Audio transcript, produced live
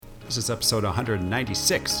This is episode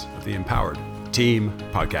 196 of the Empowered Team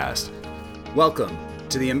Podcast. Welcome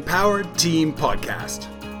to the Empowered Team Podcast,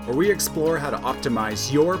 where we explore how to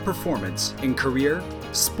optimize your performance in career,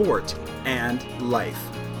 sport, and life.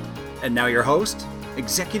 And now your host,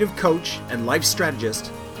 executive coach, and life strategist,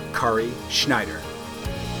 Kari Schneider.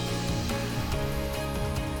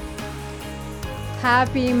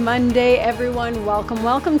 Happy Monday, everyone.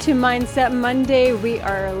 Welcome to Mindset Monday. We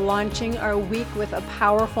are launching our week with a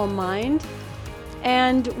powerful mind,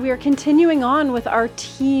 and we are continuing on with our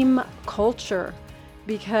team culture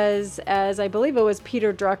because, as I believe it was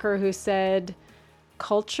Peter Drucker who said,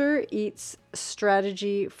 culture eats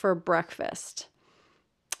strategy for breakfast.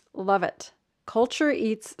 Love it. Culture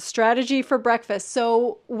eats strategy for breakfast.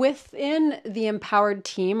 So within the Empowered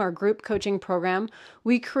Team, our group coaching program,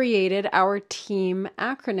 we created our team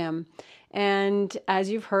acronym. And as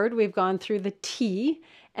you've heard, we've gone through the T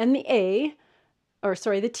and the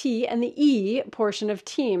the T and the E portion of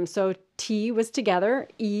team. So T was together,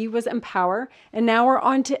 E was empower, and now we're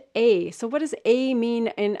on to A. So what does A mean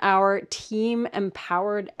in our team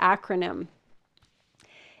empowered acronym?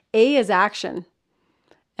 A is action.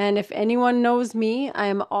 And if anyone knows me, I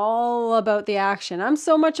am all about the action. I'm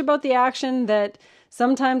so much about the action that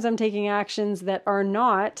sometimes I'm taking actions that are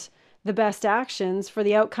not the best actions for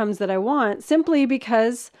the outcomes that I want, simply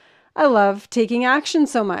because I love taking action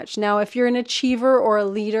so much. Now, if you're an achiever or a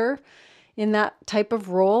leader in that type of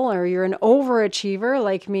role, or you're an overachiever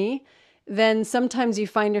like me, then sometimes you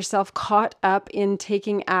find yourself caught up in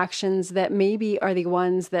taking actions that maybe are the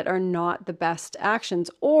ones that are not the best actions,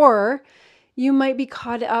 or you might be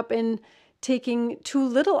caught up in taking too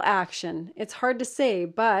little action. It's hard to say,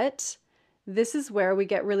 but this is where we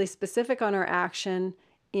get really specific on our action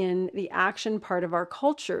in the action part of our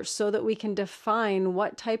culture so that we can define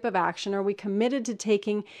what type of action are we committed to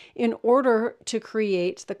taking in order to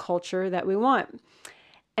create the culture that we want.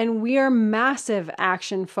 And we are massive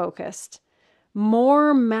action focused,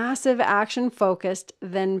 more massive action focused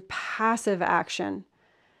than passive action.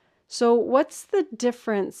 So what's the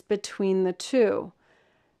difference between the two?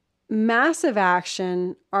 Massive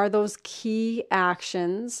action are those key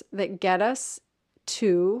actions that get us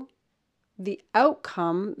to the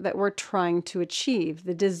outcome that we're trying to achieve,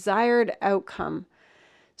 the desired outcome.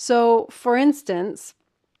 So for instance,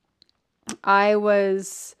 I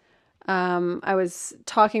was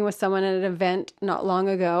talking with someone at an event not long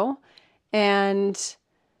ago, and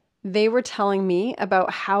they were telling me about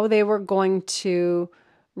how they were going to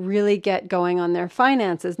really get going on their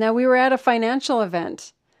finances. Now, we were at a financial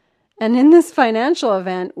event, and in this financial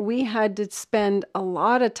event, we had to spend a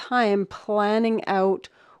lot of time planning out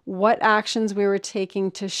what actions we were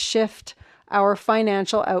taking to shift our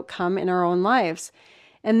financial outcome in our own lives.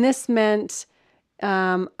 And this meant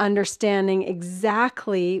understanding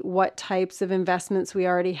exactly what types of investments we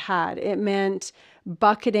already had. It meant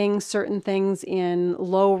bucketing certain things in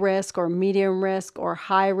low risk or medium risk or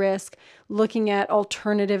high risk, looking at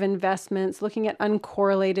alternative investments, looking at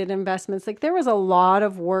uncorrelated investments. Like, there was a lot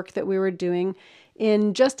of work that we were doing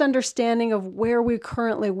in just understanding of where we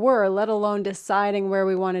currently were, let alone deciding where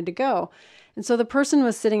we wanted to go. And so the person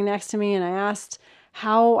was sitting next to me, and I asked,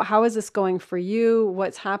 how is this going for you?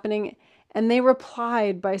 What's happening? And they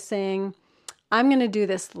replied by saying, I'm going to do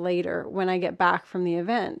this later when I get back from the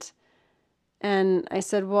event. And I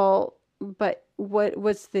said, well, but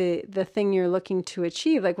what's the thing you're looking to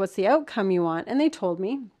achieve? Like, what's the outcome you want? And they told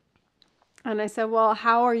me. And I said, well,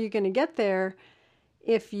 how are you going to get there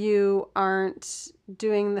if you aren't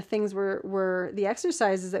doing the things the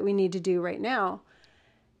exercises that we need to do right now?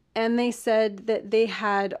 And they said that they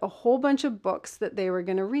had a whole bunch of books that they were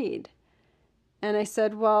going to read. And I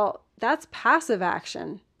said, well, that's passive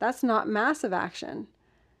action. That's not massive action.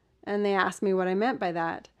 And they asked me what I meant by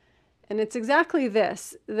that. And it's exactly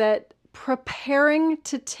this, that preparing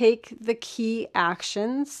to take the key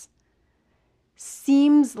actions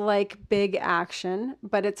seems like big action,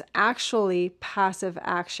 but it's actually passive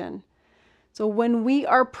action. So when we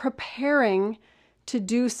are preparing to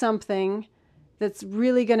do something that's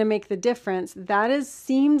really going to make the difference,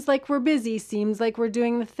 seems like we're busy, seems like we're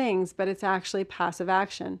doing the things, but it's actually passive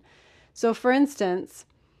action. So for instance,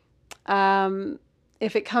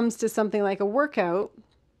 if it comes to something like a workout,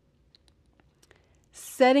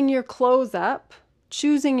 setting your clothes up,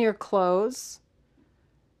 choosing your clothes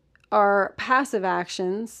are passive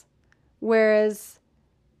actions, whereas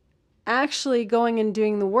actually going and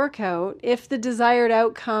doing the workout, if the desired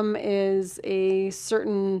outcome is a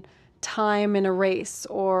certain time in a race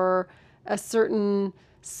or a certain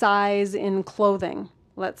size in clothing,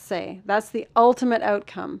 let's say, that's the ultimate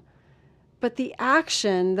outcome. But the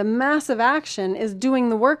action, the massive action, is doing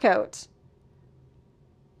the workout.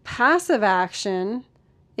 Passive action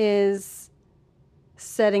is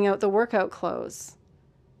setting out the workout clothes,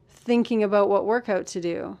 thinking about what workout to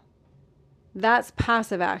do. That's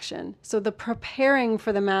passive action. So the preparing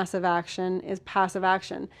for the massive action is passive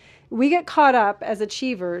action. We get caught up as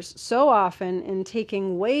achievers so often in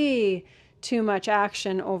taking way too much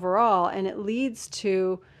action overall, and it leads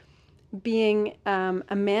to being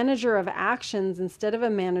a manager of actions instead of a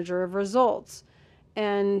manager of results.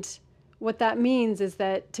 And what that means is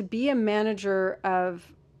that to be a manager of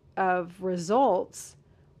results,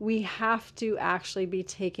 we have to actually be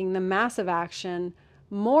taking the massive action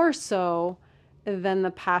more so than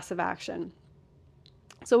the passive action.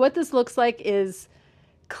 So what this looks like is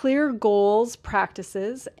clear goals,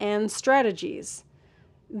 practices, and strategies.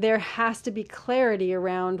 There has to be clarity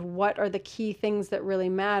around what are the key things that really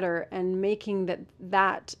matter and making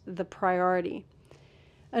that the priority.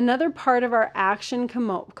 Another part of our action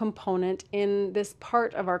component in this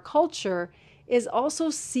part of our culture is also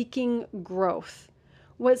seeking growth.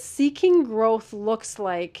 What seeking growth looks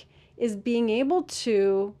like is being able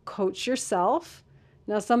to coach yourself.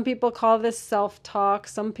 Now, some people call this self-talk,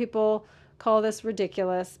 some people call this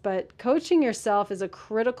ridiculous, but coaching yourself is a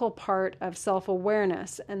critical part of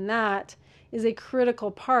self-awareness, and that is a critical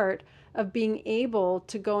part of being able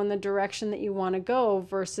to go in the direction that you want to go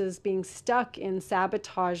versus being stuck in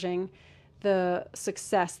sabotaging the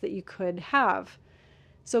success that you could have.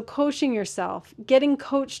 So coaching yourself, getting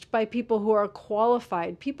coached by people who are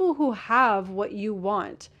qualified, people who have what you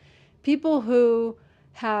want, people who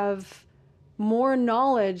have more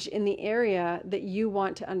knowledge in the area that you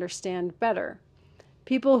want to understand better.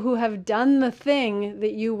 People who have done the thing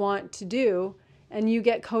that you want to do and you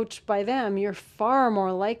get coached by them, you're far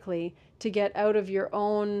more likely to get out of your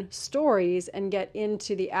own stories and get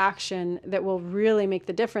into the action that will really make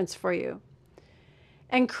the difference for you.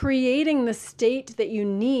 And creating the state that you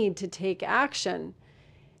need to take action,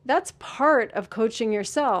 that's part of coaching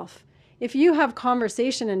yourself. If you have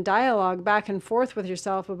conversation and dialogue back and forth with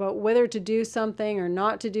yourself about whether to do something or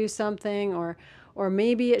not to do something, or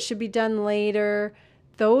maybe it should be done later,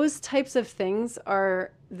 those types of things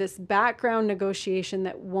are this background negotiation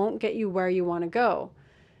that won't get you where you want to go.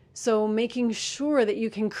 So making sure that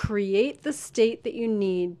you can create the state that you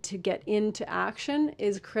need to get into action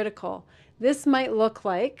is critical. This might look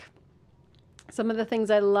like some of the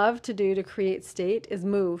things I love to do to create state is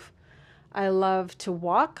move. I love to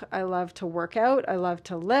walk, I love to work out, I love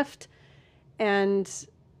to lift. And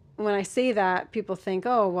when I say that, people think,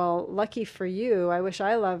 oh, well, lucky for you. I wish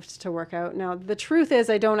I loved to work out. Now, the truth is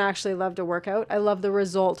I don't actually love to work out. I love the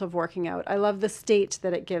result of working out. I love the state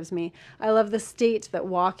that it gives me. I love the state that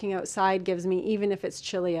walking outside gives me, even if it's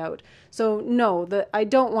chilly out. So no, I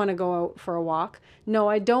don't want to go out for a walk. No,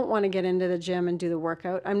 I don't want to get into the gym and do the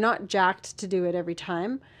workout. I'm not jacked to do it every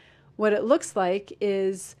time. What it looks like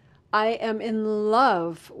is I am in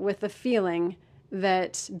love with the feeling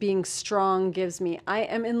that being strong gives me. I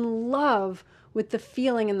am in love with the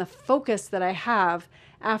feeling and the focus that I have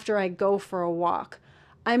after I go for a walk.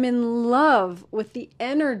 I'm in love with the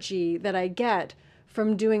energy that I get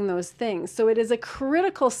from doing those things. So it is a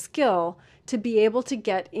critical skill to be able to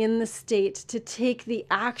get in the state to take the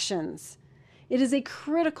actions. It is a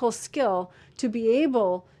critical skill to be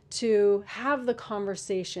able to have the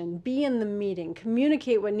conversation, be in the meeting,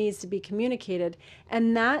 communicate what needs to be communicated,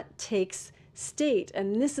 and that takes state.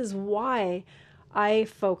 And this is why I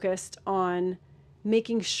focused on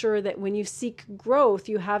making sure that when you seek growth,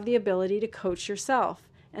 you have the ability to coach yourself.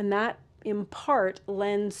 And that in part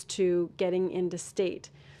lends to getting into state.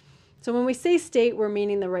 So when we say state, we're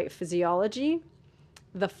meaning the right physiology,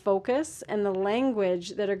 the focus, and the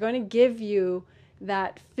language that are going to give you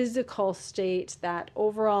that physical state, that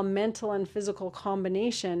overall mental and physical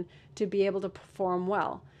combination to be able to perform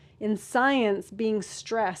well. In science, being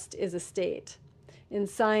stressed is a state. In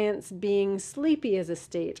science, being sleepy is a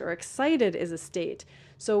state, or excited is a state.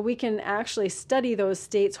 So we can actually study those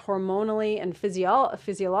states hormonally and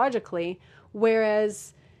physiologically,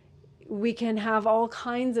 whereas we can have all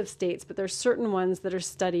kinds of states, but there's certain ones that are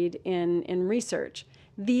studied in research.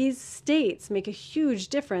 These states make a huge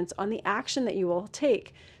difference on the action that you will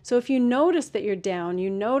take. So if you notice that you're down,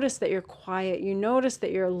 you notice that you're quiet, you notice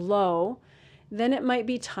that you're low, then it might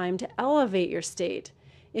be time to elevate your state.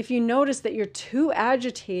 If you notice that you're too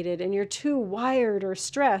agitated and you're too wired or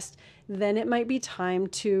stressed, then it might be time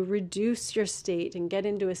to reduce your state and get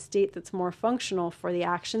into a state that's more functional for the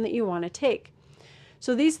action that you want to take.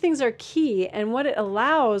 So these things are key, and what it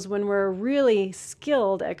allows when we're really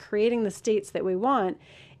skilled at creating the states that we want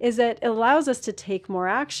is that it allows us to take more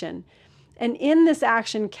action. And in this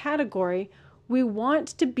action category, we want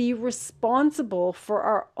to be responsible for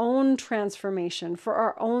our own transformation, for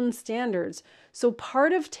our own standards. So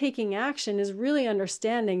part of taking action is really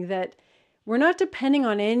understanding that we're not depending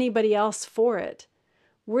on anybody else for it.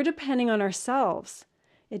 We're depending on ourselves.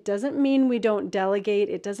 It doesn't mean we don't delegate.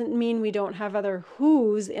 It doesn't mean we don't have other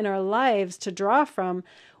who's in our lives to draw from.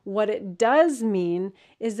 What it does mean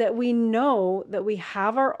is that we know that we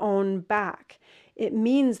have our own back. It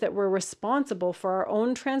means that we're responsible for our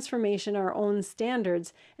own transformation, our own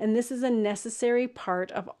standards, and this is a necessary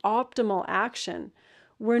part of optimal action.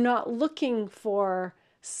 We're not looking for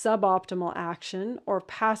suboptimal action or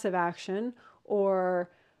passive action or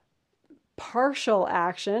partial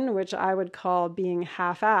action, which I would call being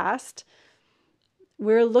half-assed.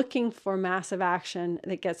 We're looking for massive action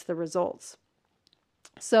that gets the results.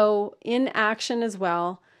 So in action as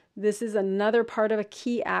well, this is another part of a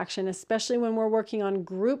key action, especially when we're working on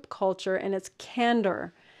group culture, and it's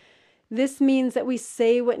candor. This means that we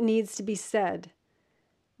say what needs to be said.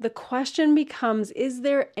 The question becomes, is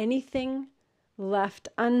there anything left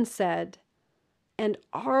unsaid? And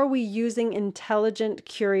are we using intelligent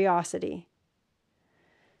curiosity?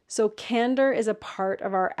 So candor is a part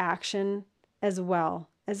of our action as well,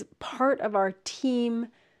 as part of our team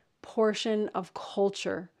portion of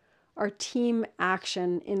culture, our team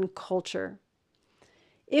action in culture.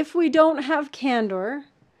 If we don't have candor,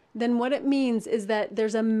 then what it means is that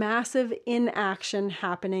there's a massive inaction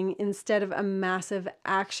happening instead of a massive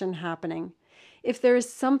action happening. If there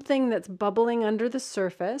is something that's bubbling under the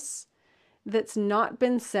surface that's not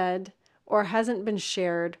been said or hasn't been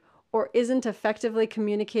shared or isn't effectively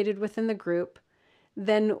communicated within the group,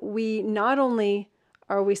 then we not only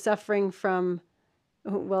are we suffering from,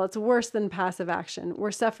 well, it's worse than passive action.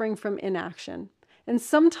 We're suffering from inaction. And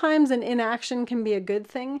sometimes an inaction can be a good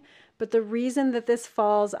thing, but the reason that this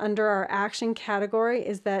falls under our action category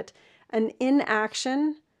is that an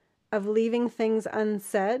inaction of leaving things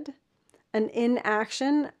unsaid, an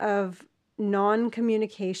inaction of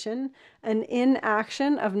non-communication, an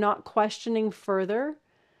inaction of not questioning further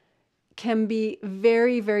can be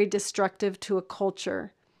very, very destructive to a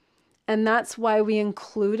culture. And that's why we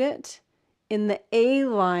include it in the A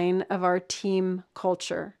line of our team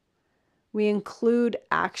culture. We include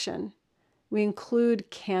action. We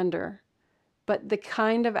include candor. But the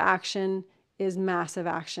kind of action is massive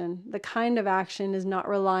action. The kind of action is not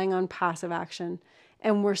relying on passive action.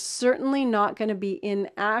 And we're certainly not going to be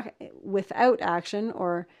without action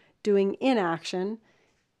or doing inaction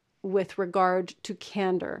with regard to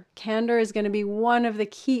candor. Candor is going to be one of the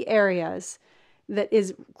key areas that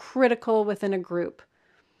is critical within a group.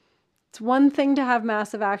 It's one thing to have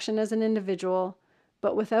massive action as an individual,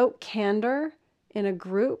 but without candor in a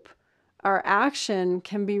group, our action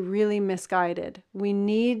can be really misguided. We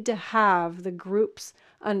need to have the group's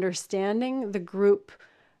understanding, the group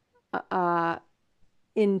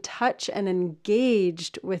in touch and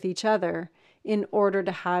engaged with each other in order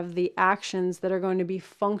to have the actions that are going to be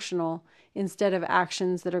functional instead of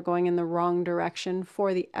actions that are going in the wrong direction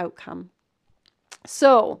for the outcome.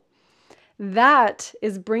 So that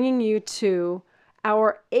is bringing you to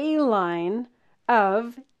our A line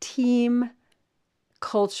of team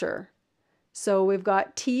culture. So we've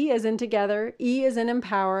got T as in together, E as in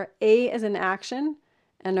empower, A as in action,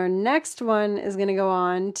 and our next one is going to go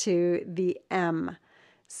on to the M.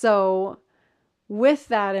 So with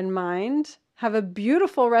that in mind, have a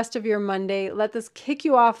beautiful rest of your Monday. Let this kick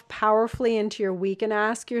you off powerfully into your week and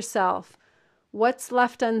ask yourself, what's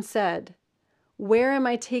left unsaid? Where am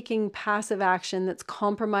I taking passive action that's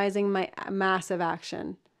compromising my massive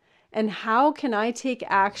action? And how can I take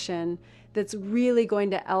action that's really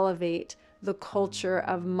going to elevate the culture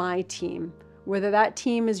of my team? Whether that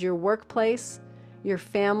team is your workplace, your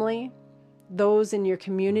family, those in your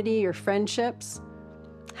community, your friendships.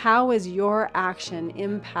 How is your action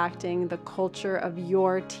impacting the culture of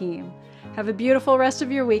your team? Have a beautiful rest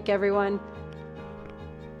of your week, everyone.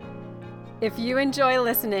 If you enjoy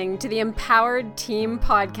listening to the Empowered Team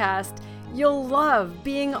podcast, you'll love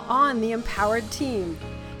being on the Empowered Team.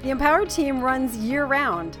 The Empowered Team runs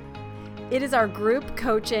year-round. It is our group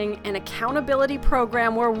coaching and accountability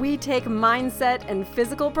program where we take mindset and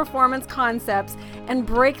physical performance concepts and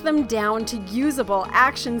break them down to usable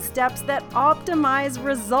action steps that optimize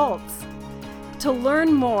results. To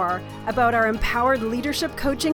learn more about our empowered leadership coaching